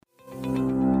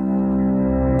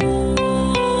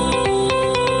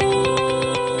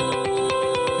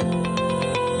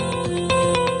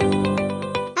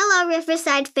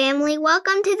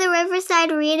Welcome to the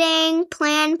Riverside Reading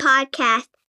Plan Podcast.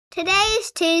 Today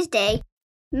is Tuesday,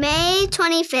 May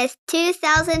 25th,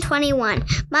 2021.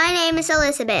 My name is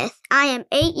Elizabeth. I am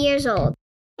 8 years old.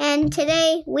 And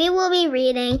today we will be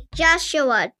reading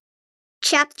Joshua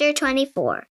chapter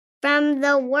 24 from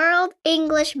the World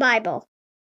English Bible.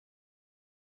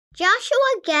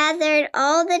 Joshua gathered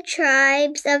all the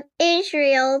tribes of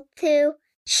Israel to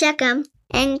Shechem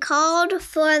and called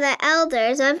for the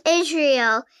elders of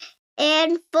Israel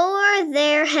and for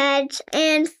their heads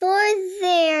and for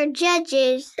their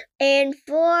judges and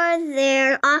for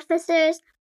their officers,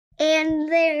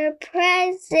 and they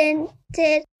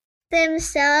presented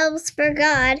themselves for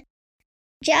God.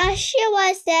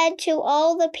 Joshua said to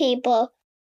all the people,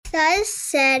 "Thus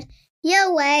said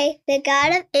Yahweh, the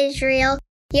God of Israel,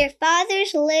 your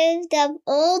fathers lived of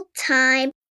old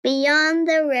time beyond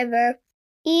the river,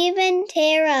 even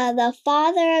Terah, the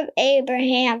father of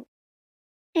Abraham,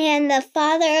 and the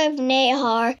father of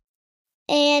Nahor,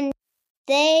 and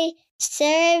they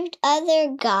served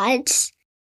other gods.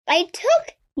 I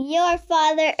took your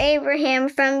father Abraham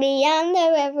from beyond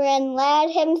the river and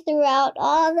led him throughout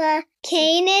all the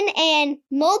Canaan and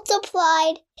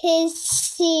multiplied his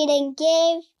seed and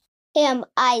gave him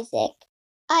Isaac.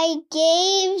 I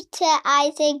gave to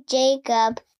Isaac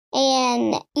Jacob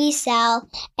and Esau,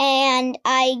 and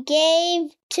I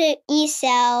gave to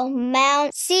Esau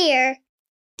Mount Seir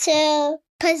to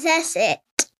possess it.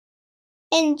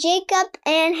 And Jacob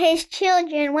and his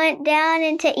children went down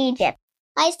into Egypt.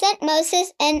 I sent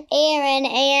Moses and Aaron,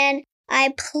 and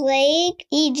I plagued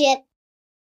Egypt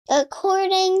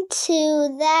according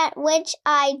to that which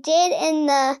I did in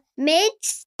the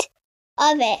midst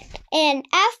of it. And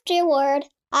afterward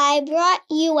I brought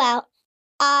you out.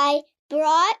 I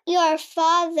brought your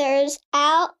fathers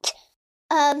out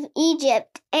of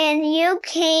Egypt, and you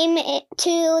came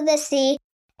to the sea,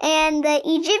 and the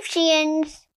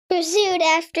Egyptians pursued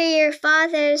after your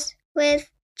fathers with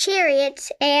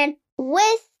chariots and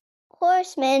with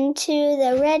horsemen to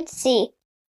the Red Sea.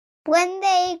 When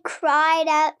they cried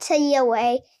out to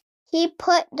Yahweh, he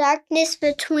put darkness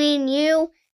between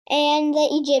you and the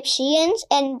Egyptians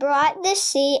and brought the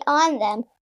sea on them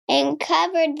and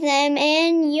covered them,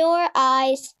 and your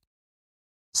eyes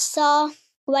saw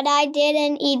what I did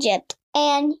in Egypt,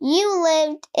 and you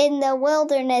lived in the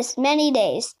wilderness many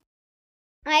days.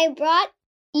 I brought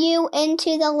you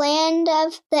into the land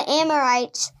of the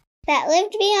Amorites that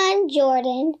lived beyond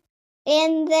Jordan,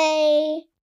 and they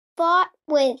fought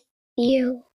with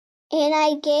you. And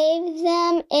I gave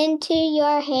them into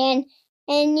your hand,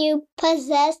 and you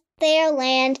possessed their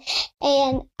land,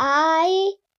 and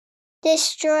I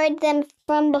destroyed them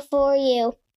from before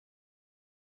you.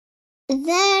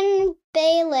 Then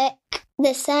Balak,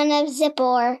 the son of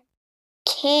Zippor,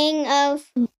 king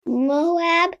of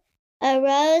Moab,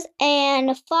 arose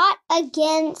and fought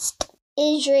against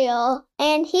Israel,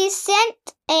 and he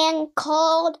sent and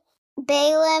called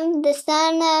Balaam, the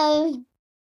son of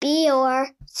Beor,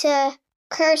 to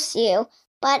curse you.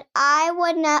 But I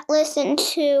would not listen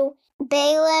to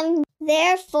Balaam,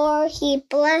 therefore he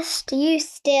blessed you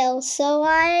still. So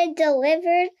I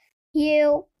delivered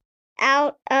you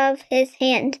out of his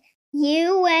hand.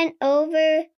 You went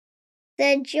over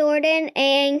the Jordan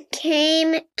and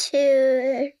came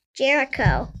to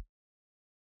Jericho.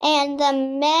 And the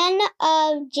men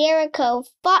of Jericho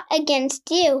fought against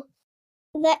you,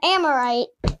 the Amorite,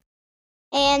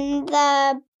 and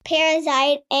the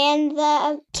Perizzite, and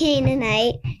the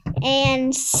Canaanite,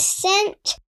 and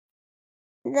sent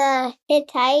the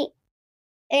Hittite,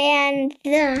 and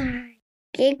the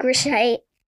Girgashite,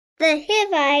 the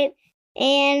Hivite,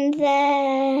 and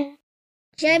the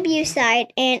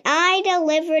Jebusite, and I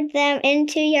delivered them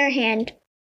into your hand.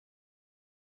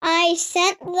 I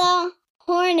sent the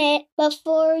hornet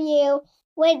before you,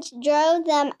 which drove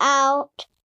them out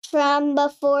from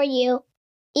before you,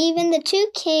 even the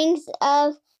 2 kings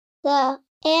of the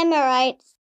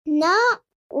Amorites, not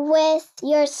with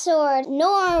your sword,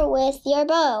 nor with your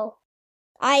bow.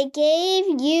 I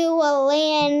gave you a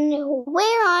land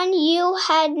whereon you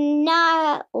had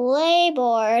not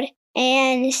labored,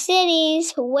 and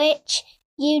cities which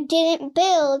you didn't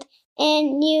build,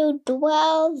 and you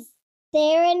dwell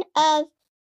therein of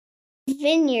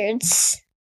vineyards,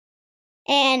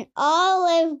 and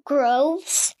olive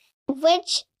groves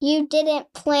which you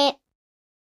didn't plant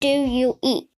do you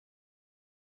eat.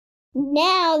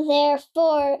 Now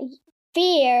therefore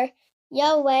fear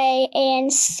Yahweh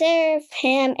and serve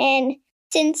him in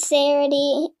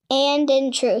sincerity and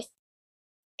in truth,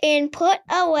 and put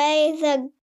away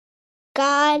the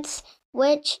gods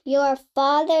which your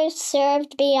fathers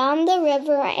served beyond the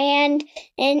river and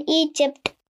in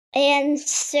Egypt, and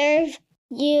serve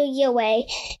you Yahweh.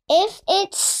 If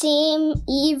it seem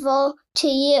evil to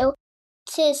you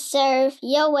to serve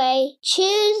Yahweh,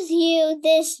 choose you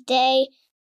this day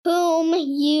whom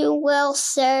you will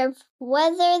serve,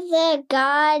 whether the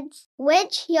gods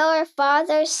which your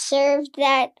fathers served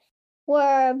that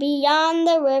were beyond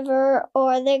the river,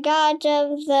 or the gods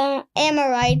of the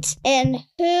Amorites in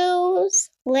whose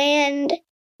land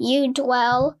you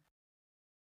dwell.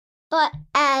 But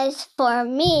as for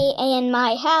me and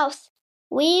my house,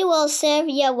 we will serve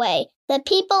Yahweh. The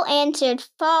people answered,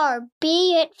 Far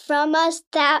be it from us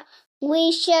that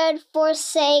we should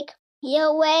forsake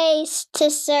Yahweh to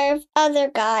serve other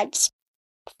gods.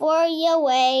 For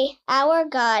Yahweh, our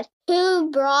God,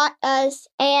 who brought us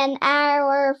and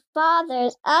our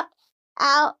fathers up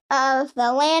out of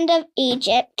the land of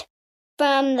Egypt,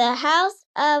 from the house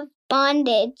of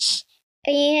bondage,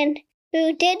 and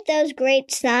who did those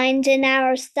great signs in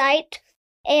our sight,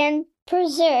 and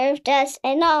preserved us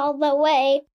in all the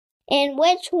way in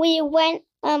which we went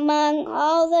among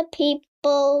all the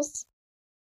peoples,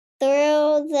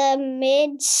 through the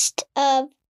midst of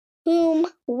whom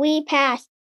we passed.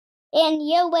 And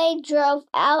Yahweh drove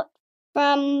out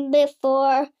from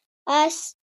before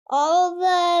us all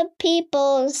the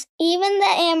peoples, even the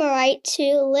Amorites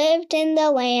who lived in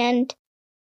the land.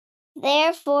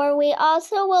 Therefore we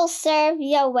also will serve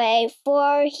Yahweh,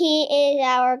 for he is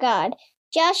our God.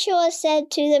 Joshua said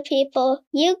to the people,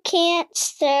 You can't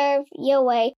serve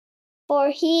Yahweh, for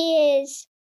he is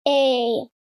a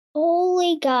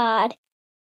holy God.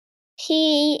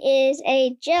 He is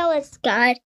a jealous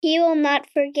God. He will not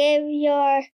forgive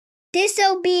your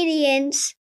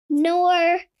disobedience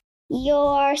nor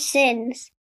your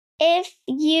sins. If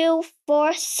you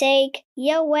forsake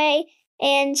Yahweh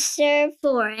and serve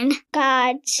foreign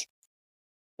gods,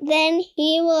 then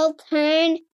he will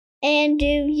turn and do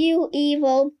you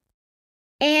evil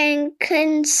and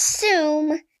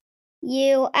consume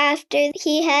you after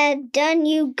he had done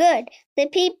you good. The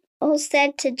people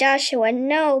said to Joshua,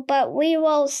 No, but we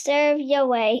will serve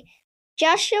Yahweh.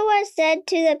 Joshua said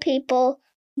to the people,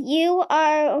 You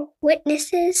are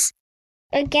witnesses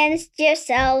against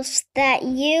yourselves that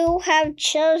you have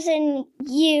chosen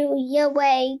you,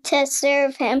 Yahweh, to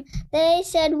serve him. They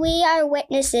said, We are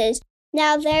witnesses.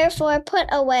 Now therefore put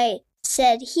away,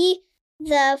 said he,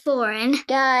 the foreign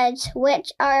gods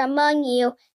which are among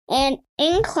you, and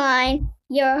incline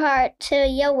your heart to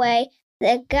Yahweh,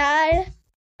 the God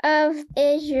of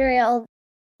Israel.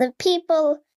 The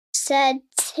people said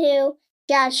to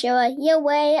Joshua,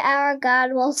 Yahweh our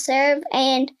God will serve,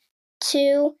 and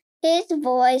to his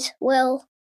voice will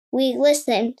we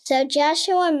listen. So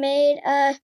Joshua made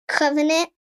a covenant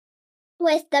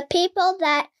with the people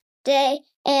that day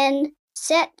and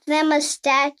set them a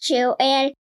statute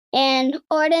and an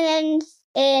ordinance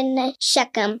in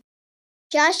Shechem.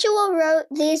 Joshua wrote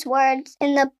these words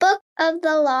in the book of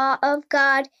the law of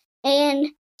God, and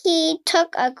he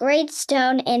took a great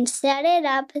stone and set it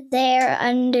up there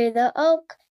under the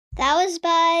oak that was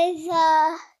by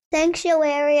the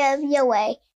sanctuary of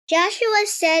Yahweh. Joshua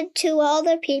said to all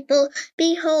the people,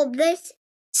 Behold, this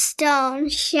stone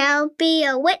shall be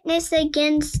a witness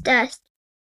against us,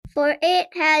 for it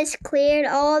has cleared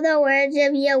all the words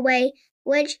of Yahweh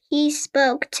which he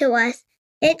spoke to us.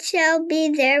 It shall be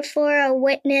therefore a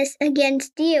witness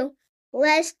against you,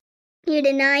 lest you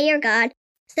deny your God.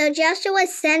 So Joshua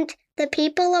sent the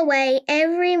people away,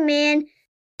 every man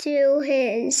to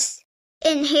his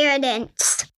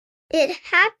inheritance. It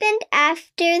happened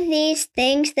after these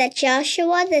things that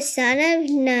Joshua the son of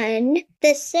Nun,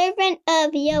 the servant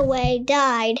of Yahweh,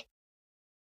 died,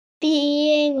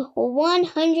 being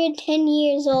 110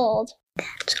 years old.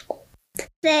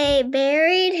 They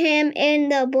buried him in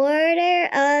the border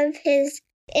of his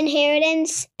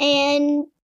inheritance in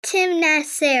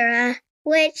Timnath-serah,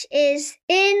 which is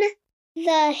in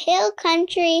the hill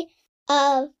country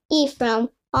of Ephraim,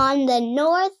 on the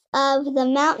north of the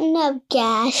mountain of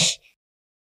Gash.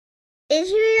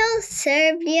 Israel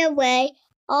served Yahweh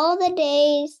all the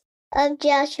days of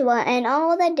Joshua and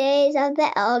all the days of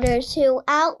the elders who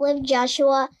outlived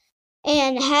Joshua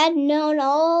and had known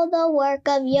all the work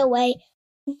of Yahweh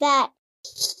that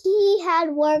he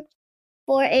had worked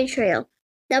for Israel.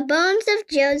 The bones of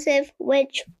Joseph,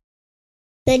 which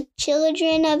the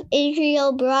children of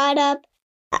Israel brought up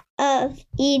of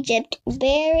Egypt,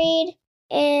 buried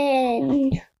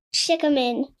in Shechem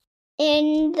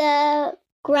in the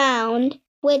ground,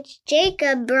 which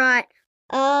Jacob brought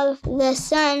of the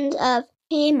sons of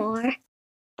Hamor,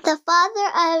 the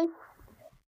father of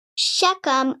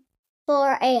Shechem,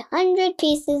 for 100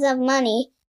 pieces of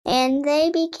money, and they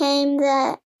became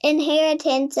the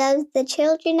inheritance of the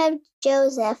children of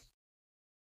Joseph.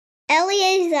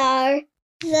 Eleazar,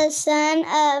 the son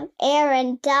of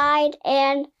Aaron, died,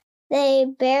 and they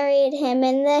buried him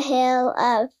in the hill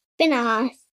of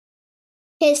Phinehas,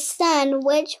 his son,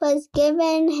 which was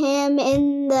given him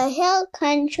in the hill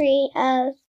country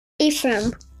of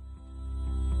Ephraim.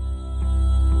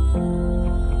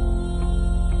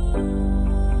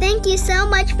 Thank you so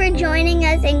much for joining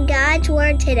us in God's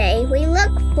Word today. We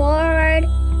look forward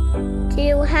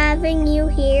to having you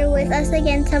here with us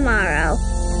again tomorrow.